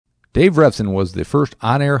Dave Revsine was the first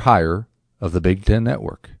on-air hire of the Big Ten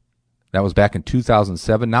Network. That was back in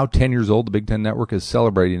 2007. Now 10 years old, the Big Ten Network is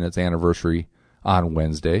celebrating its anniversary on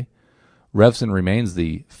Wednesday. Revsine remains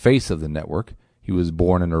the face of the network. He was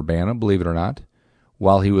born in Urbana, believe it or not.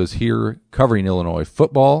 While he was here covering Illinois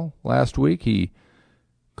football last week, he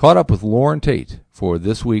caught up with Loren Tate for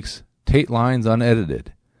this week's Tate Lines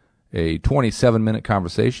Unedited, a 27-minute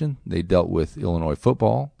conversation. They dealt with Illinois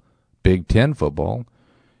football, Big Ten football,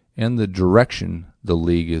 and the direction the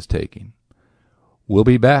league is taking. We'll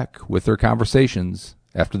be back with their conversations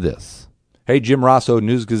after this. Hey, Jim Rosso,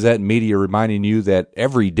 News Gazette Media, reminding you that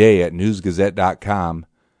every day at newsgazette.com,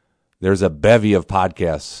 there's a bevy of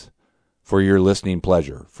podcasts for your listening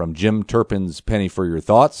pleasure. From Jim Turpin's Penny for Your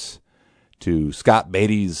Thoughts, to Scott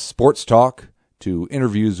Beatty's Sports Talk, to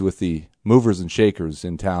interviews with the movers and shakers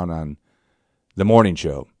in town on The Morning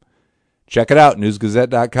Show. Check it out,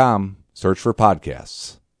 newsgazette.com. Search for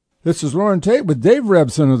podcasts. This is Loren Tate with Dave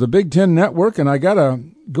Revsine of the Big Ten Network, and I got to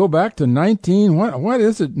go back to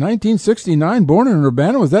 1969, born in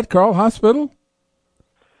Urbana. Was that Carl Hospital?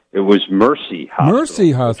 It was Mercy Hospital.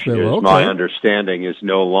 Mercy Hospital, which is, my understanding, is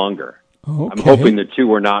no longer. Okay. I'm hoping the two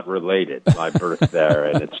were not related, my birth there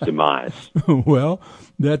and its demise. Well,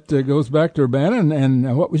 that goes back to Urbana,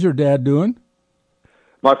 and what was your dad doing?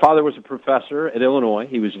 My father was a professor at Illinois.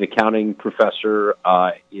 He was an accounting professor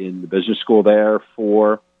in the business school there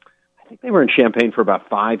for, I think they were in Champaign for about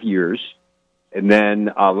 5 years, and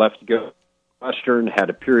then left to go to Western,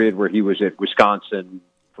 had a period where he was at Wisconsin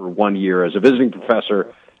for 1 year as a visiting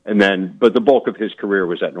professor, and then, but the bulk of his career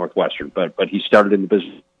was at Northwestern. But he started in the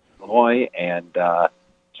business of Illinois, and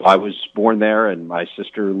so I was born there, and my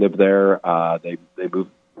sister lived there. They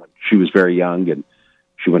moved when she was very young, and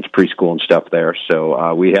she went to preschool and stuff there.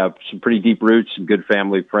 So we have some pretty deep roots and good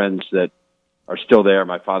family friends that are still there.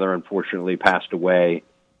 My father, unfortunately, passed away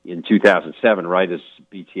in 2007, right as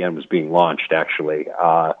BTN was being launched, actually,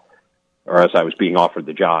 or as I was being offered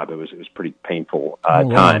the job. It was pretty painful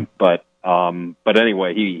time. But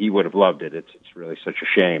anyway, he would have loved it. It's really such a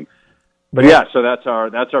shame. But yeah, so that's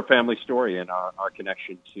our family story and our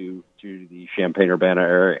connection to the Champaign-Urbana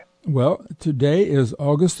area. Well, today is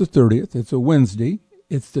August the 30th. It's a Wednesday.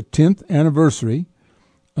 It's the 10th anniversary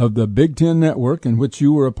of the Big Ten Network, in which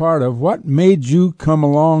you were a part of. What made you come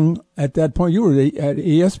along at that point? You were at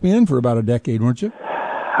ESPN for about a decade, weren't you?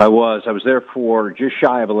 I was there for just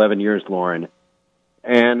shy of 11 years, Loren.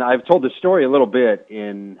 And I've told this story a little bit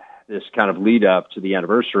in this kind of lead up to the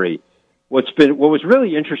anniversary. What was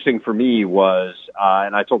really interesting for me was,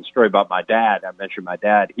 and I told the story about my dad. I mentioned my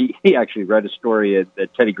dad. He actually read a story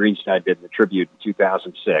that Teddy Greenstein did in the Tribune in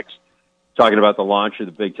 2006, talking about the launch of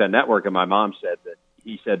the Big Ten Network. And my mom said that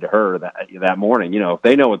he said to her that morning, if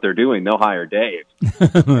they know what they're doing, they'll hire Dave.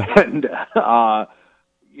 And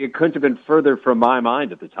it couldn't have been further from my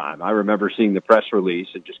mind at the time. I remember seeing the press release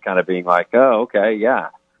and just kind of being like, oh, okay, yeah.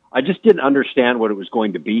 I just didn't understand what it was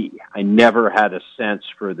going to be. I never had a sense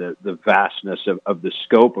for the vastness of the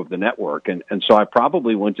scope of the network. And so I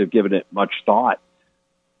probably wouldn't have given it much thought.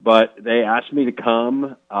 But they asked me to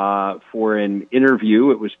come for an interview.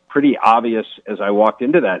 It was pretty obvious as I walked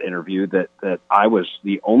into that interview that I was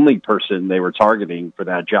the only person they were targeting for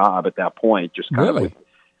that job at that point, just kind of with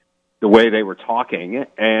the way they were talking.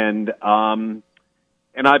 And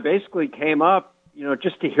I basically came up,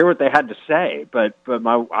 just to hear what they had to say. But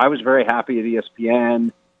I was very happy at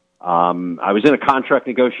ESPN. I was in a contract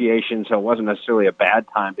negotiation, so it wasn't necessarily a bad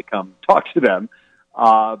time to come talk to them.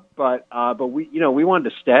 But we, we wanted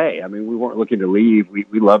to stay. I mean, we weren't looking to leave.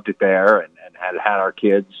 We loved it there and had our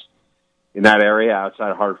kids in that area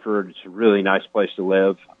outside of Hartford. It's a really nice place to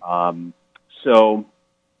live. So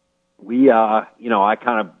we, I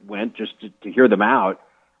kind of went just to hear them out.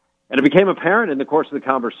 And it became apparent in the course of the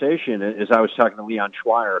conversation, as I was talking to Leon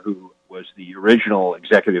Schweier, who was the original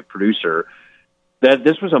executive producer, that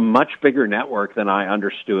this was a much bigger network than I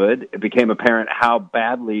understood. It became apparent how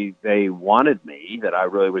badly they wanted me, that I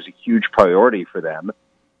really was a huge priority for them.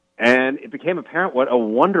 And it became apparent what a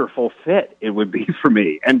wonderful fit it would be for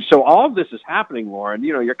me. And so all of this is happening, Loren.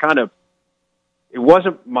 You're kind of, it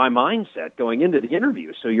wasn't my mindset going into the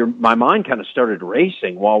interview. So my mind kind of started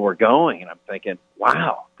racing while we're going. And I'm thinking,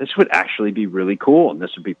 wow, this would actually be really cool. And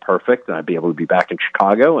this would be perfect. And I'd be able to be back in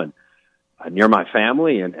Chicago and near my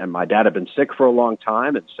family. And my dad had been sick for a long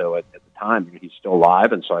time. And so at the time, he's still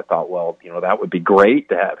alive. And so I thought, well, that would be great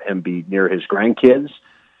to have him be near his grandkids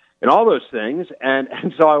and all those things. And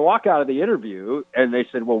so I walk out of the interview and they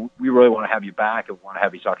said, well, we really want to have you back and want to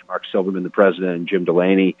have you talk to Mark Silverman, the president, and Jim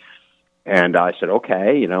Delaney. And I said,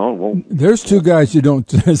 okay, There's two guys you don't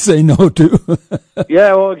say no to.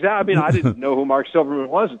 Yeah, well, exactly. I mean, I didn't know who Mark Silverman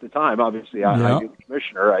was at the time. Obviously, I knew the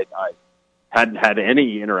commissioner. I hadn't had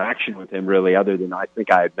any interaction with him really, other than I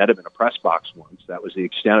think I had met him in a press box once. That was the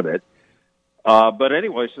extent of it. But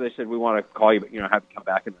anyway, so they said, we want to call you, have you come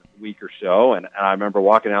back in a week or so. And I remember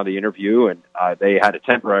walking out of the interview, and they had a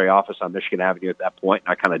temporary office on Michigan Avenue at that point,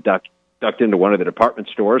 and I kind of ducked into one of the department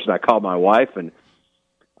stores, and I called my wife, and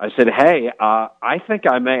I said, hey, I think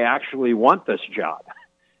I may actually want this job.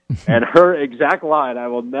 And her exact line, I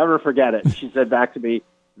will never forget it. She said back to me,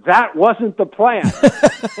 that wasn't the plan.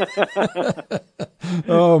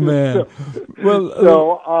 Oh, man.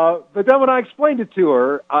 But then when I explained it to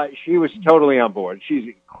her, she was totally on board. She's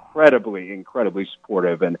incredibly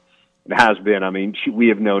supportive and has been. I mean, we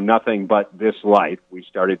have known nothing but this life. We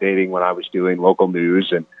started dating when I was doing local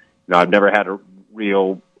news, and I've never had a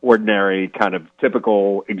real ordinary kind of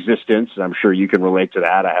typical existence. I'm sure you can relate to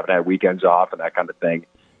that. I haven't had weekends off and that kind of thing.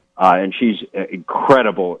 And she's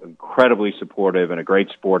incredibly supportive and a great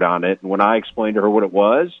sport on it. And when I explained to her what it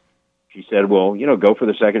was, she said, well, go for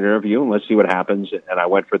the second interview and let's see what happens. And I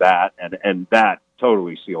went for that. And that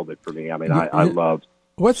totally sealed it for me. I mean, I loved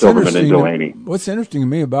Silverman and Delaney. What's interesting to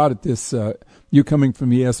me about it, you coming from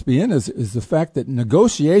ESPN, is the fact that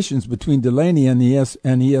negotiations between Delaney and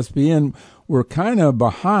ESPN were kind of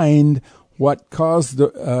behind what caused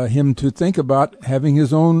him to think about having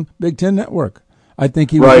his own Big Ten network. I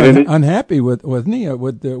think he was unhappy with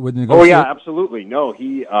negotiations. Oh yeah, absolutely. No,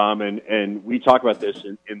 he and we talk about this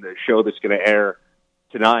in the show that's going to air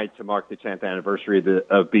tonight to mark the 10th anniversary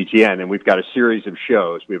of BTN, and we've got a series of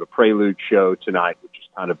shows. We have a prelude show tonight, which is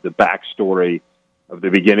kind of the backstory of the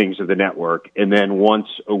beginnings of the network, and then once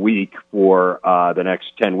a week for the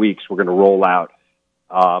next 10 weeks, we're going to roll out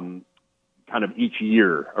kind of each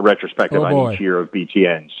year, a retrospective on each year of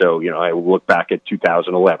BTN. So, I will look back at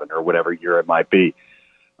 2011 or whatever year it might be.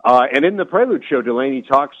 And in the prelude show, Delaney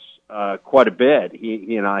talks quite a bit.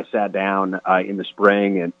 He and I sat down in the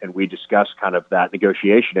spring and we discussed kind of that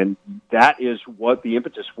negotiation. And that is what the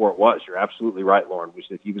impetus for it was. You're absolutely right, Lauren, was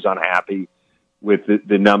that he was unhappy with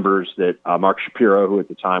the numbers that Mark Shapiro, who at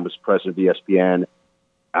the time was president of ESPN,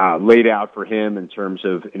 laid out for him in terms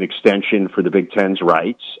of an extension for the Big Ten's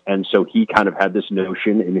rights. And so he kind of had this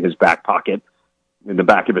notion in his back pocket, in the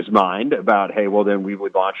back of his mind about, hey, well, then we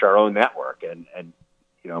would launch our own network. And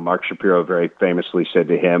Mark Shapiro very famously said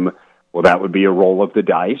to him, well, that would be a roll of the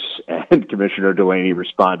dice. And Commissioner Delaney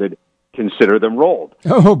responded, consider them rolled.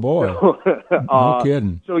 Oh, boy. No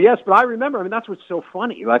kidding. So, yes, but I remember, that's what's so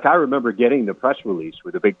funny. Like, I remember getting the press release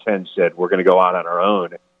where the Big Ten said, we're going to go out on our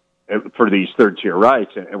own for these third-tier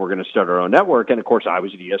rights, and we're going to start our own network. And, of course, I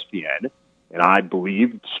was at ESPN, and I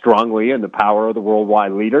believed strongly in the power of the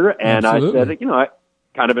worldwide leader. And absolutely. I said, I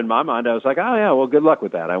kind of in my mind, I was like, oh, yeah, well, good luck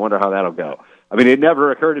with that. I wonder how that'll go. I mean, it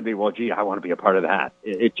never occurred to me, well, gee, I want to be a part of that.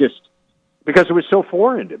 It just, because it was so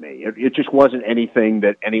foreign to me. It just wasn't anything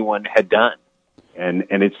that anyone had done. And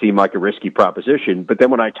it seemed like a risky proposition. But then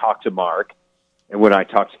when I talked to Mark, and when I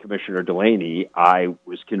talked to Commissioner Delaney, I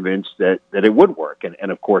was convinced that it would work.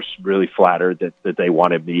 And of course, really flattered that they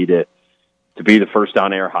wanted me to be the first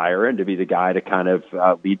on-air hire and to be the guy to kind of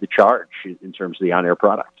lead the charge in terms of the on-air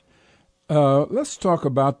product. Let's talk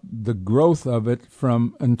about the growth of it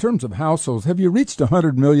in terms of households. Have you reached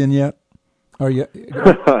 100 million yet? Are you?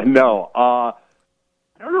 No. I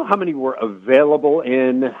don't know how many were available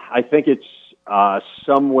in. I think it's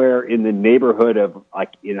somewhere in the neighborhood of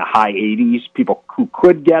like in the high 80s, people who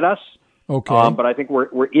could get us. Okay. But I think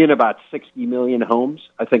we're in about 60 million homes,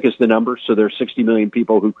 I think is the number. So there's 60 million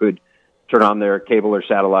people who could turn on their cable or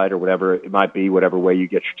satellite or whatever it might be, whatever way you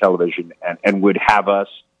get your television, and would have us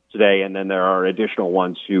today. And then there are additional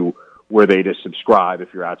ones who, were they to subscribe, if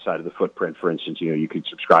you're outside of the footprint, for instance, you could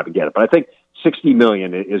subscribe and get it. But I think 60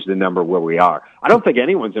 million is the number where we are. I don't think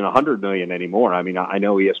anyone's in 100 million anymore. I mean, I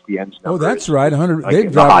know ESPN's number. Oh, that's right. 100. Like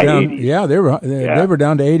they've dropped down. 80s. Yeah, they were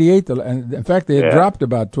down to 88. In fact, they had dropped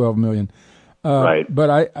about 12 million. Right.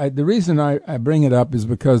 But the reason I bring it up is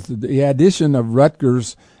because the addition of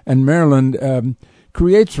Rutgers and Maryland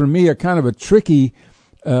creates for me a kind of a tricky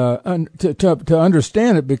to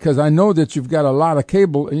understand it, because I know that you've got a lot of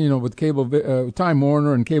cable, with cable, Time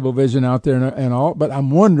Warner and Cablevision out there and all. But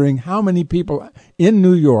I'm wondering how many people in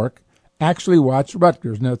New York actually watch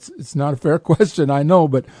Rutgers. Now, it's not a fair question, I know,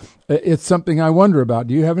 but it's something I wonder about.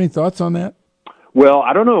 Do you have any thoughts on that? Well,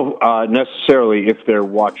 I don't know necessarily if they're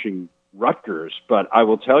watching Rutgers, but I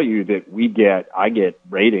will tell you that I get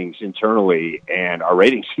ratings internally, and our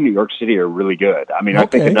ratings in New York City are really good. I mean, okay. I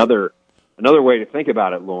think another way to think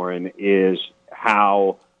about it, Lauren, is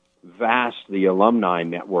how vast the alumni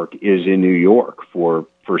network is in New York for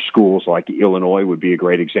schools like Illinois would be a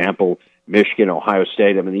great example, Michigan, Ohio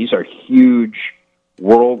State. I mean, these are huge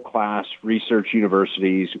world-class research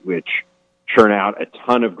universities which churn out a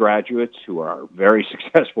ton of graduates who are very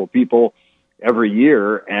successful people every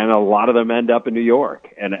year, and a lot of them end up in New York,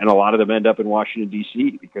 and a lot of them end up in Washington,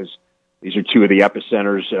 D.C., because these are two of the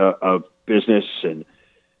epicenters of business and,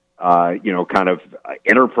 kind of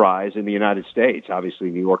enterprise in the United States,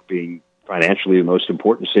 obviously New York being financially the most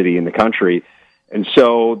important city in the country. And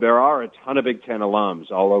so there are a ton of Big Ten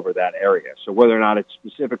alums all over that area. So whether or not it's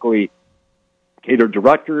specifically catered to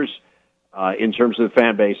Rutgers, in terms of the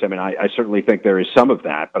fan base, I mean, I certainly think there is some of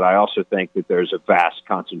that, but I also think that there's a vast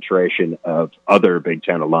concentration of other Big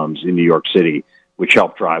Ten alums in New York City, which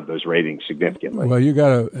help drive those ratings significantly. Well, you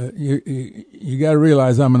gotta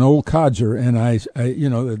realize I'm an old codger, and I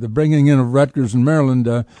the bringing in of Rutgers and Maryland,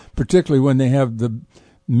 particularly when they have the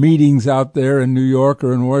meetings out there in New York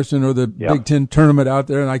or in Washington, or the Big Ten tournament out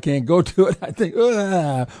there, and I can't go to it. I think,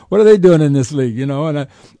 what are they doing in this league? And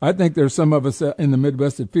I think there's some of us in the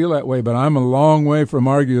Midwest that feel that way, but I'm a long way from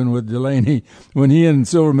arguing with Delaney. When he and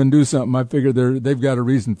Silverman do something, I figure they've got a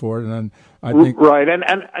reason for it, and I think right. And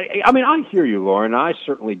I mean, I hear you, Lauren. I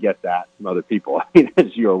certainly get that from other people. I mean,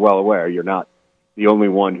 as you're well aware, you're not the only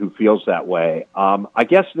one who feels that way. I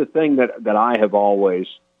guess the thing that I have always,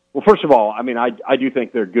 well, first of all, I mean, I do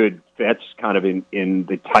think they're good fits kind of in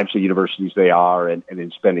the types of universities they are and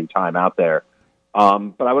in spending time out there.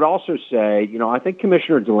 But I would also say, I think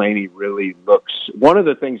Commissioner Delaney really looks, one of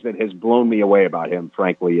the things that has blown me away about him,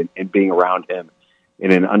 frankly, and being around him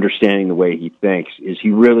and in understanding the way he thinks, is he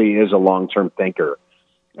really is a long-term thinker.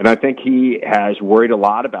 And I think he has worried a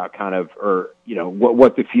lot about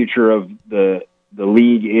what the future of the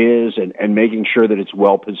league is and making sure that it's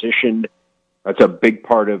well positioned. That's a big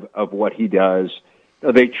part of what he does.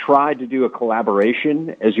 They tried to do a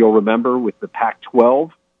collaboration, as you'll remember, with the Pac-12.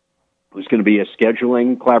 It was going to be a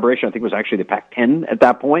scheduling collaboration. I think it was actually the Pac-10 at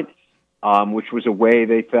that point, which was a way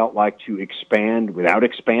they felt like to expand without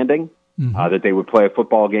expanding, that they would play a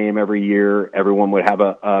football game every year. Everyone would have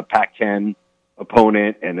a Pac-10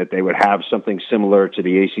 opponent, and that they would have something similar to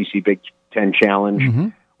the ACC Big Ten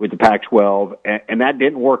Challenge with the Pac-12. And that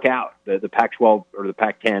didn't work out. The Pac-12 or the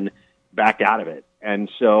Pac-10 backed out of it.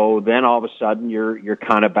 And so then all of a sudden you're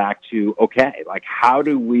kind of back to, okay, like how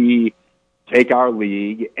do we take our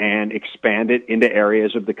league and expand it into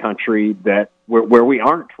areas of the country that where we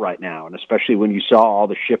aren't right now? And especially when you saw all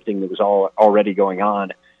the shifting that was already going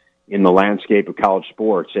on in the landscape of college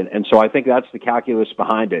sports. And so I think that's the calculus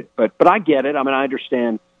behind it. But I get it. I mean, I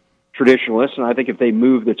understand traditionalists, and I think if they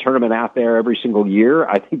move the tournament out there every single year,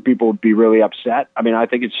 I think people would be really upset. I mean, I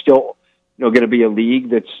think it's still going to be a league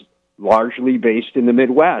that's largely based in the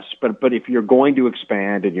Midwest. But if you're going to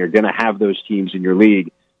expand and you're going to have those teams in your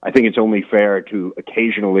league, I think it's only fair to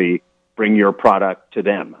occasionally bring your product to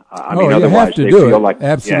them. I mean, otherwise you have to they do feel it. like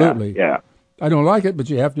Absolutely. Yeah. I don't like it, but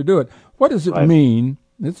you have to do it. What does it mean?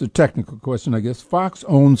 It's a technical question, I guess. Fox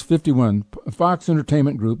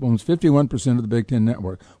Entertainment Group owns 51% of the Big Ten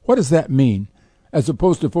Network. What does that mean, as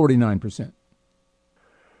opposed to 49%?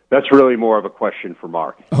 That's really more of a question for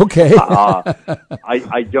Mark. Okay.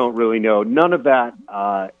 I don't really know. None of that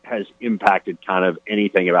has impacted kind of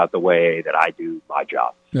anything about the way that I do my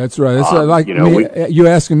job. That's right. It's like you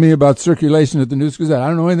asking me about circulation at the News Gazette. I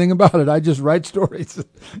don't know anything about it. I just write stories.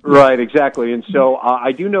 Right, exactly. And so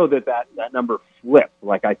I do know that number flipped.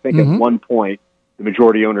 Like I think at one point the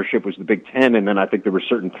majority ownership was the Big Ten, and then I think there were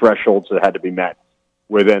certain thresholds that had to be met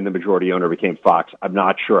where then the majority owner became Fox. I'm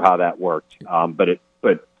not sure how that worked,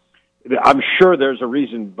 but I'm sure there's a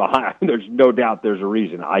reason behind. There's no doubt there's a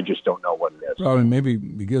reason. I just don't know what it is. Probably maybe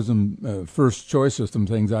it gives them first choice of some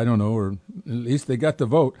things. I don't know, or at least they got the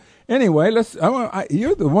vote. Anyway,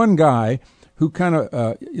 you're the one guy who kind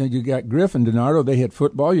of you got Griff and DiNardo. They hit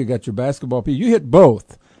football. You got your basketball people. You hit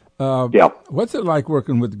both. Yeah. What's it like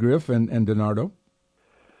working with Griff and DiNardo?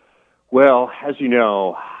 Well, as you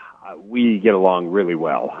know, we get along really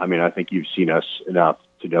well. I mean, I think you've seen us enough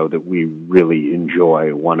to know that we really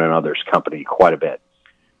enjoy one another's company quite a bit.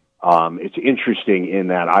 It's interesting in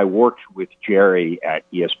that I worked with Jerry at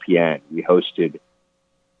ESPN. We hosted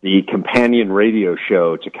the companion radio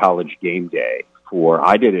show to College Game Day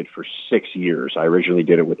I did it for 6 years. I originally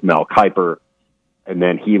did it with Mel Kiper, and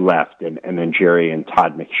then he left, and then Jerry and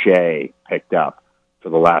Todd McShay picked up for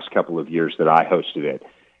the last couple of years that I hosted it.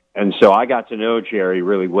 And so I got to know Jerry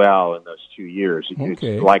really well in those 2 years.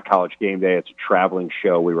 Okay. It's like College Game Day. It's a traveling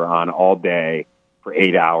show. We were on all day for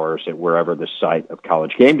 8 hours at wherever the site of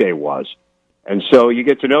College Game Day was. And so you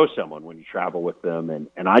get to know someone when you travel with them.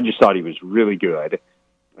 And I just thought he was really good.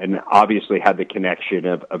 and obviously had the connection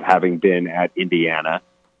of having been at Indiana.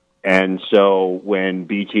 And so when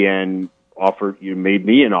BTN made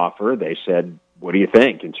me an offer, they said, what do you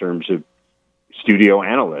think in terms of studio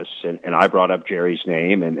analysts? And I brought up Jerry's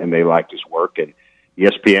name, and they liked his work. And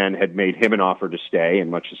ESPN had made him an offer to stay, in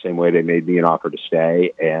much the same way they made me an offer to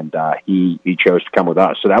stay. And he chose to come with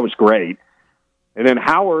us. So that was great. And then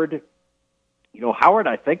Howard,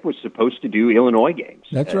 I think was supposed to do Illinois games.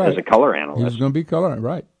 That's right. As a color analyst. He was going to be color,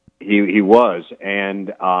 right. He was.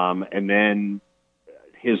 And then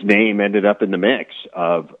his name ended up in the mix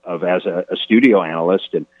of as a studio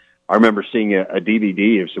analyst. And I remember seeing a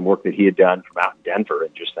DVD of some work that he had done from out in Denver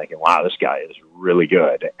and just thinking, wow, this guy is really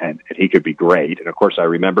good and he could be great. And of course I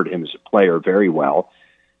remembered him as a player very well.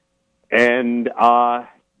 And,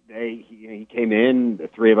 he came in, the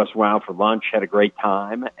three of us went out for lunch, had a great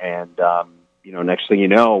time. And, next thing you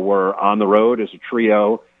know, we're on the road as a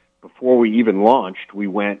trio. Before we even launched, we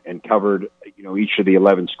went and covered, each of the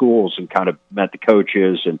 11 schools and kind of met the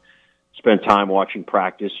coaches and spent time watching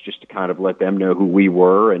practice just to kind of let them know who we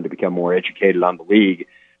were and to become more educated on the league.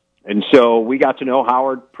 And so we got to know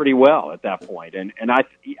Howard pretty well at that point. And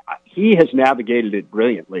he has navigated it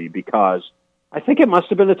brilliantly, because I think it must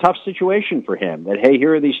have been a tough situation for him that, hey,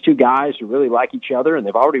 here are these two guys who really like each other and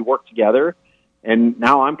they've already worked together. And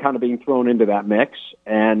now I'm kind of being thrown into that mix.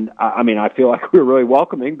 And I feel like we're really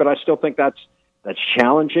welcoming, but I still think that's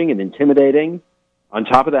challenging and intimidating. On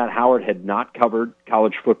top of that, Howard had not covered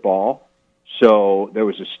college football, so there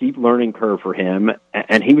was a steep learning curve for him,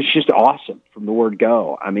 and he was just awesome from the word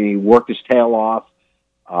go. He worked his tail off.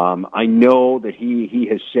 I know that he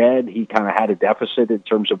has said he kind of had a deficit in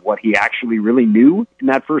terms of what he actually really knew in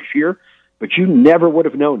that first year, but you never would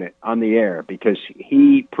have known it on the air because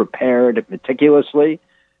he prepared meticulously,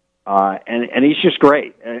 and he's just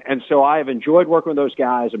great. And so I have enjoyed working with those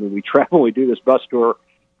guys. We travel, we do this bus tour,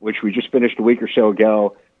 which we just finished a week or so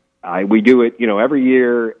ago. We do it, every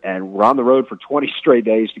year, and we're on the road for 20 straight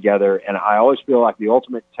days together. And I always feel like the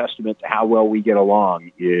ultimate testament to how well we get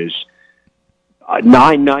along is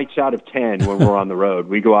 9 nights out of 10 when we're on the road,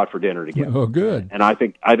 we go out for dinner together. Oh, good. And I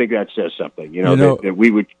think that says something, that we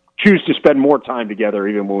would choose to spend more time together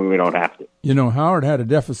even when we don't have to. Howard had a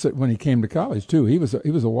deficit when he came to college too. He was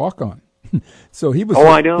a walk-on. So he was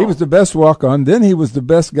I know. He was the best walk-on. Then he was the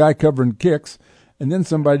best guy covering kicks. And then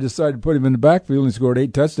somebody decided to put him in the backfield and he scored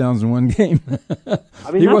 8 touchdowns in one game.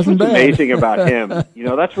 That's he wasn't what's bad. amazing about him.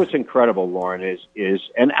 That's what's incredible, Lauren, is,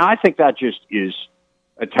 and I think that just is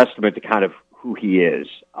a testament to kind of who he is.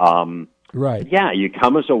 Right. Yeah, you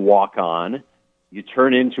come as a walk-on, you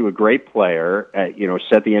turn into a great player,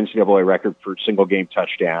 set the NCAA record for single game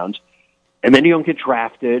touchdowns, and then you don't get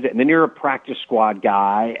drafted, and then you're a practice squad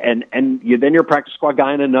guy, and then you're a practice squad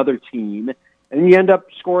guy on another team. And you end up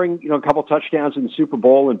scoring, a couple touchdowns in the Super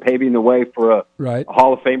Bowl and paving the way for a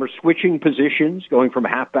Hall of Famer, switching positions, going from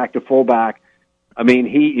halfback to fullback.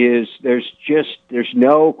 There's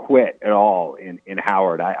no quit at all in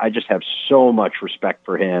Howard. I just have so much respect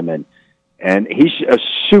for him, and he's a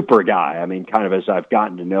super guy. Kind of as I've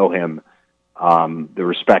gotten to know him, the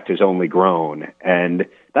respect has only grown. And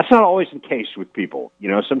that's not always the case with people.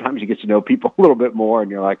 Sometimes you get to know people a little bit more and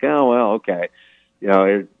you're like, oh, well, okay.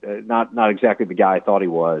 Not exactly the guy I thought he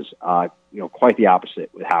was. Quite the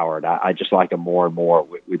opposite with Howard. I just like him more and more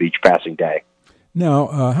with each passing day.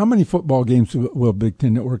 Now, how many football games will Big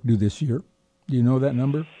Ten Network do this year? Do you know that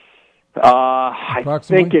number? I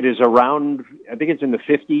think it is around. I think it's in the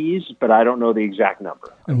 50s, but I don't know the exact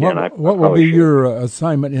number. And what will be your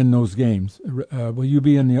assignment in those games? Will you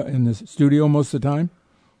be in the studio most of the time?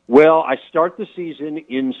 Well, I start the season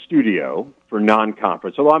in studio for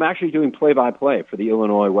non-conference, although I'm actually doing play-by-play for the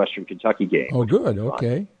Illinois-Western Kentucky game. Oh, good.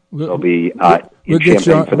 Okay. We'll be we'll get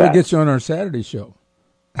you on our Saturday show.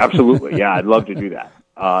 Absolutely. Yeah, I'd love to do that.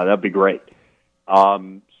 That'd be great.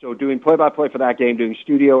 So doing play-by-play for that game, doing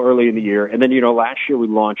studio early in the year. And then, last year we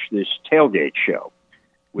launched this tailgate show,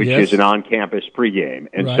 which is an on-campus pregame.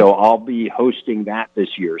 And so I'll be hosting that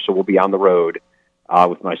this year. So we'll be on the road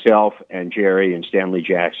with myself and Jerry and Stanley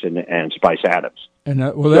Jackson and Spice Adams. And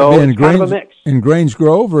will that be in Grange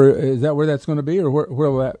Grove, or is that where that's going to be, or where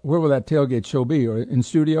will that tailgate show be, or in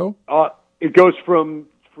studio? It goes from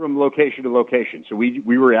location to location. So we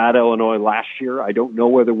were at Illinois last year. I don't know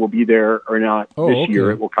whether we'll be there or not this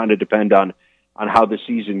year. It will kind of depend on how the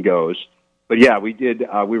season goes. But yeah, we did.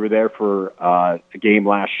 We were there for a game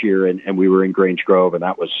last year, and we were in Grange Grove, and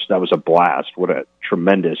that was a blast. What a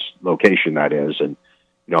tremendous location that is, and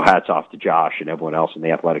hats off to Josh and everyone else in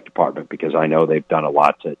the athletic department because I know they've done a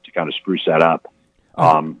lot to kind of spruce that up.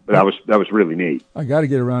 But that was really neat. I got to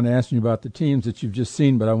get around to asking you about the teams that you've just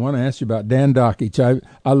seen, but I want to ask you about Dan Dakich.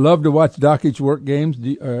 I love to watch Dakich work games.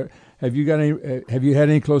 Have you had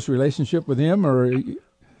any close relationship with him, or?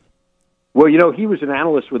 Well, he was an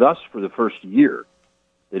analyst with us for the first year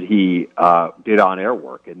that he did on-air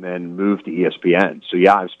work, and then moved to ESPN. So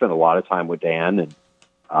yeah, I've spent a lot of time with Dan, and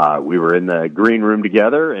we were in the green room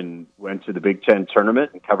together and went to the Big Ten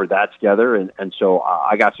tournament and covered that together, and so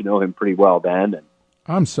I got to know him pretty well then. And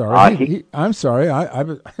I'm sorry. I'm sorry.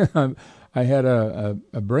 I had a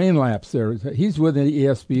brain lapse there. He's with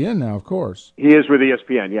ESPN now, of course. He is with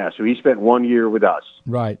ESPN, yeah. So he spent 1 year with us.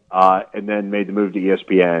 Right. And then made the move to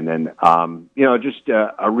ESPN. And, just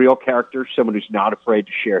a real character, someone who's not afraid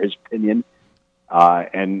to share his opinion,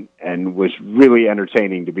 and was really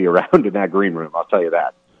entertaining to be around in that green room, I'll tell you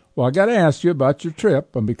that. Well, I got to ask you about your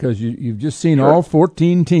trip, because you've just seen all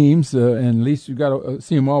 14 teams, and at least you've got to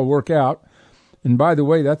see them all work out. And by the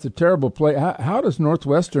way, that's a terrible play. How does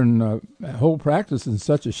Northwestern hold practice in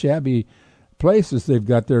such a shabby place as they've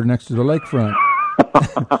got there next to the lakefront?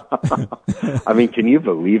 I mean, can you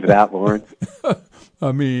believe that, Lauren?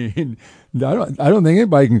 I mean, I don't think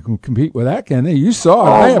anybody can compete with that, can they? You saw it.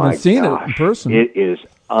 I haven't seen it in person. It is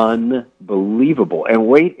unbelievable. And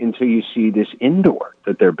wait until you see this indoor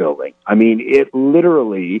that they're building. I mean, it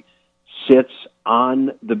literally sits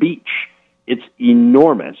on the beach. It's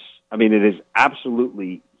enormous. I mean, it is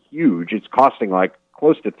absolutely huge. It's costing like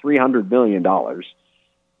close to $300 million.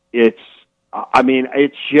 It's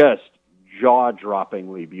just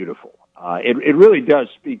jaw-droppingly beautiful. It really does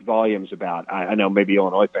speak volumes about, I know maybe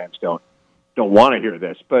Illinois fans don't want to hear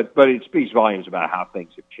this, but it speaks volumes about how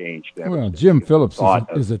things have changed. Well, Jim Phillips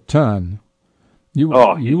is a ton. You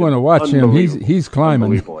want to watch him. He's climbing.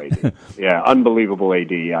 Unbelievable AD. Yeah, unbelievable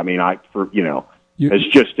AD. I mean, has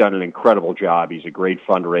just done an incredible job. He's a great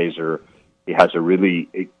fundraiser. He has a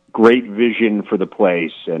really great vision for the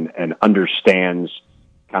place and understands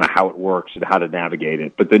kind of how it works and how to navigate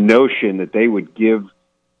it. But the notion that they would give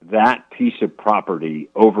that piece of property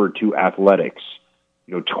over to athletics,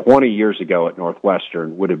 20 years ago at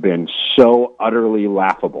Northwestern would have been so utterly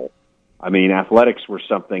laughable. I mean, athletics were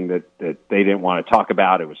something that they didn't want to talk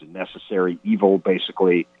about. It was a necessary evil,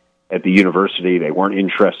 basically, at the university. They weren't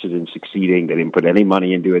interested in succeeding. They didn't put any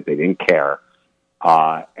money into it. They didn't care.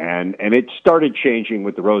 And it started changing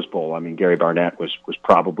with the Rose Bowl. I mean, Gary Barnett was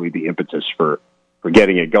probably the impetus for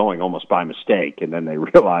getting it going almost by mistake. And then they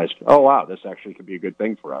realized, oh, wow, this actually could be a good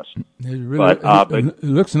thing for us. It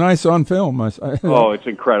looks nice on film. It's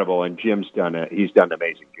incredible. And Jim's he's done an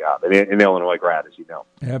amazing job. An Illinois grad, as you know.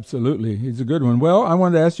 Absolutely. He's a good one. Well, I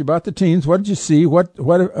wanted to ask you about the teams. What did you see?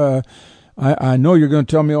 I know you're going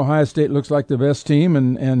to tell me Ohio State looks like the best team,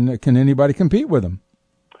 and can anybody compete with them?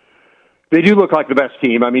 They do look like the best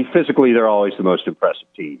team. I mean, physically, they're always the most impressive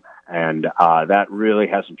team, and that really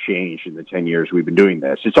hasn't changed in the 10 years we've been doing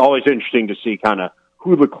this. It's always interesting to see kind of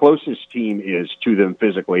who the closest team is to them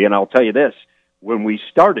physically, and I'll tell you this, when we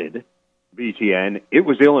started BTN, it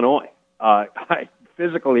was Illinois.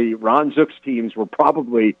 Physically, Ron Zook's teams were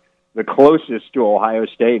probably the closest to Ohio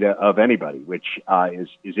State of anybody, which is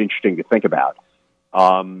interesting to think about.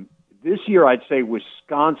 This year, I'd say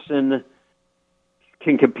Wisconsin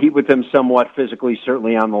can compete with them somewhat physically,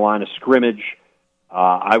 certainly on the line of scrimmage.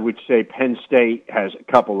 I would say Penn State has a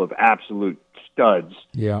couple of absolute studs.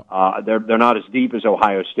 Yeah, they're not as deep as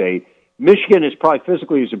Ohio State. Michigan is probably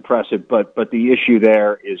physically as impressive, but the issue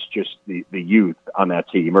there is just the youth on that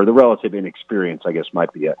team, or the relative inexperience, I guess,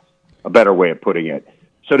 might be a better way of putting it.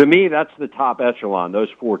 So to me, that's the top echelon, those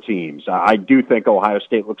four teams. I do think Ohio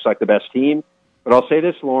State looks like the best team, but I'll say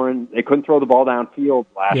this, Lauren, they couldn't throw the ball downfield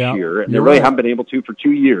last year, and they really haven't been able to for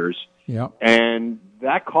 2 years. Yeah. And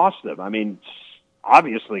that cost them. I mean,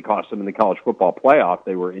 obviously cost them in the college football playoff.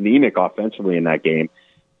 They were anemic offensively in that game.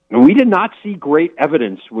 And we did not see great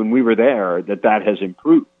evidence when we were there that has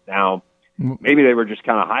improved. Now, maybe they were just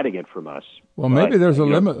kind of hiding it from us. Well, maybe there's a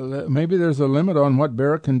limit. Maybe there's a limit on what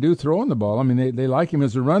Barrett can do throwing the ball. I mean, they like him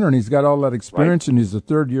as a runner, and he's got all that experience, and he's a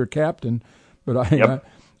third-year captain. But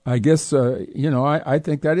I guess I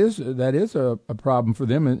think that is a problem for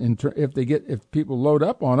them. If people load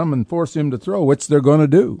up on him and force him to throw, which they're going to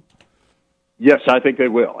do. Yes, I think they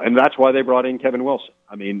will, and that's why they brought in Kevin Wilson.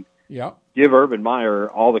 I mean, give Urban Meyer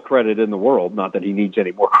all the credit in the world. Not that he needs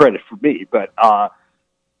any more credit from me, but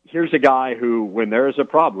here's a guy who, when there is a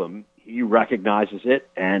problem, he recognizes it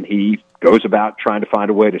and he goes about trying to find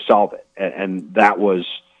a way to solve it. And that was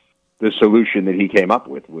the solution that he came up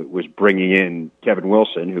with, was bringing in Kevin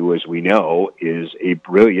Wilson, who, as we know, is a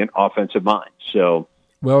brilliant offensive mind. So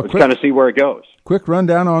let's kind of see where it goes. Quick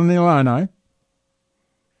rundown on the Illini.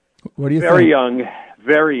 What do you Very think?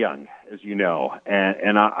 very young, as you know.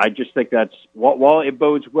 And I just think that's, while it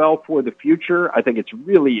bodes well for the future, I think it's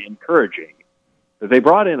really encouraging that they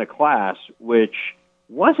brought in a class which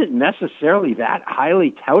wasn't necessarily that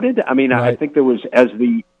highly touted. I mean, Right. I think there was,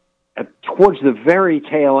 towards the very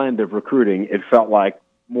tail end of recruiting, it felt like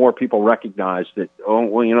more people recognized that,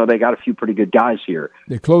 they got a few pretty good guys here.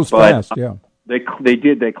 They closed But, fast, yeah. They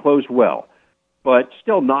did. They closed well, but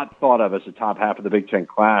still not thought of as the top half of the Big Ten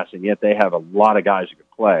class, and yet they have a lot of guys who can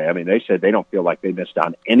play. I mean, they said they don't feel like they missed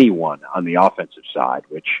on anyone on the offensive side,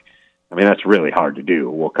 which, I mean, that's really hard to do.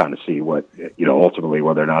 We'll kind of see what, ultimately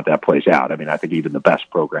whether or not that plays out. I mean, I think even the best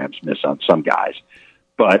programs miss on some guys,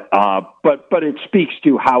 but it speaks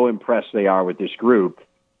to how impressed they are with this group.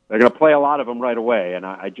 They're going to play a lot of them right away, and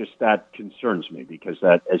that concerns me because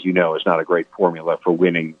that, as you know, is not a great formula for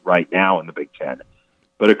winning right now in the Big Ten.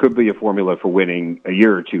 But it could be a formula for winning a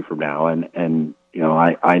year or two from now. And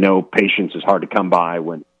I know patience is hard to come by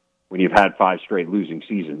when you've had 5 straight losing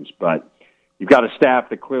seasons, but you've got a staff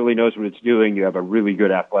that clearly knows what it's doing. You have a really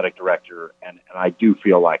good athletic director, and I do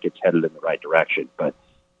feel like it's headed in the right direction. But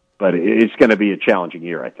it's going to be a challenging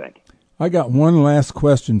year, I think. I got one last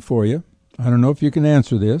question for you. I don't know if you can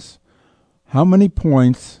answer this. How many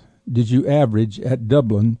points did you average at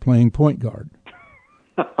Dublin playing point guard?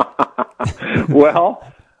 Well,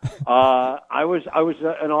 I was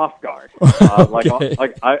an off guard, Okay.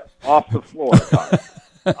 off the floor guard.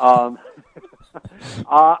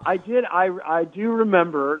 I do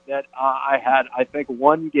remember that I had, I think,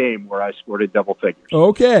 one game where I scored in double figures.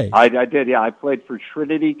 Okay. I did, yeah. I played for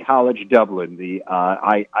Trinity College Dublin.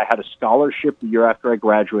 I had a scholarship the year after I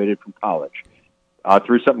graduated from college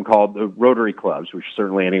through something called the Rotary Clubs, which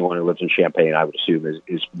certainly anyone who lives in Champaign, I would assume,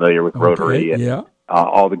 is familiar with Rotary and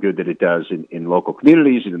all the good that it does in local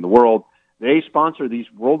communities and in the world. They sponsor these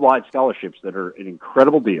worldwide scholarships that are an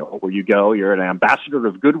incredible deal where you go, you're an ambassador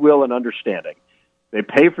of goodwill and understanding. They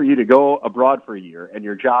pay for you to go abroad for a year, and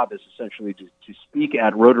your job is essentially to speak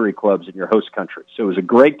at Rotary clubs in your host country. So it was a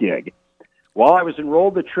great gig. While I was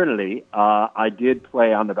enrolled at Trinity, I did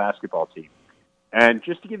play on the basketball team. And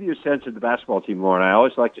just to give you a sense of the basketball team, Lauren, I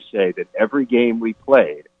always like to say that every game we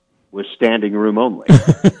played was standing room only.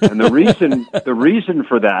 And the reason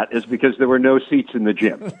for that is because there were no seats in the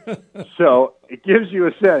gym. So it gives you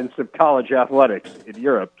a sense of college athletics in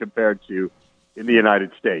Europe compared to in the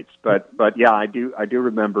United States. But yeah, I do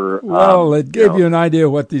remember. Well, it gave you an idea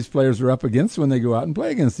what these players are up against when they go out and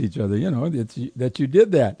play against each other. It's that you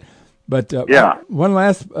did that. But one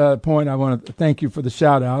last point, I want to thank you for the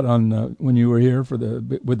shout out on when you were here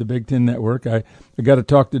with the Big Ten Network. I got to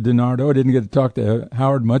talk to DiNardo. I didn't get to talk to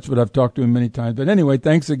Howard much, but I've talked to him many times. But anyway,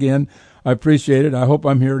 thanks again. I appreciate it. I hope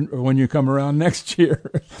I'm here when you come around next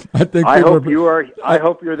year. I hope you are. I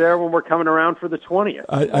hope you're there when we're coming around for the 20th.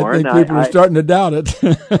 I think people are starting to doubt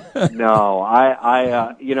it. No,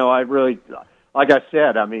 I really. Like I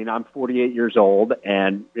said, I mean, I'm 48 years old,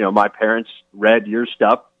 and my parents read your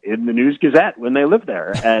stuff in the News Gazette when they lived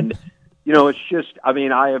there, and it's just. I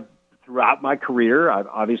mean, I have throughout my career, I've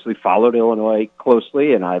obviously followed Illinois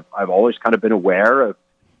closely, and I've always kind of been aware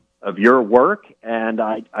of your work, and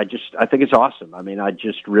I think it's awesome. I mean, I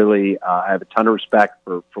just really I have a ton of respect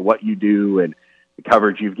for what you do and the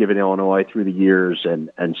coverage you've given Illinois through the years, and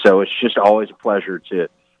so it's just always a pleasure to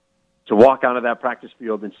walk onto that practice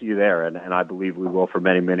field and see you there, and I believe we will for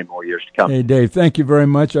many, many more years to come. Hey, Dave, thank you very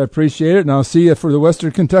much. I appreciate it, and I'll see you for the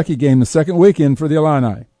Western Kentucky game, the second weekend for the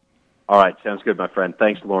Illini. All right, sounds good, my friend.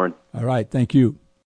 Thanks, Lauren. All right, thank you.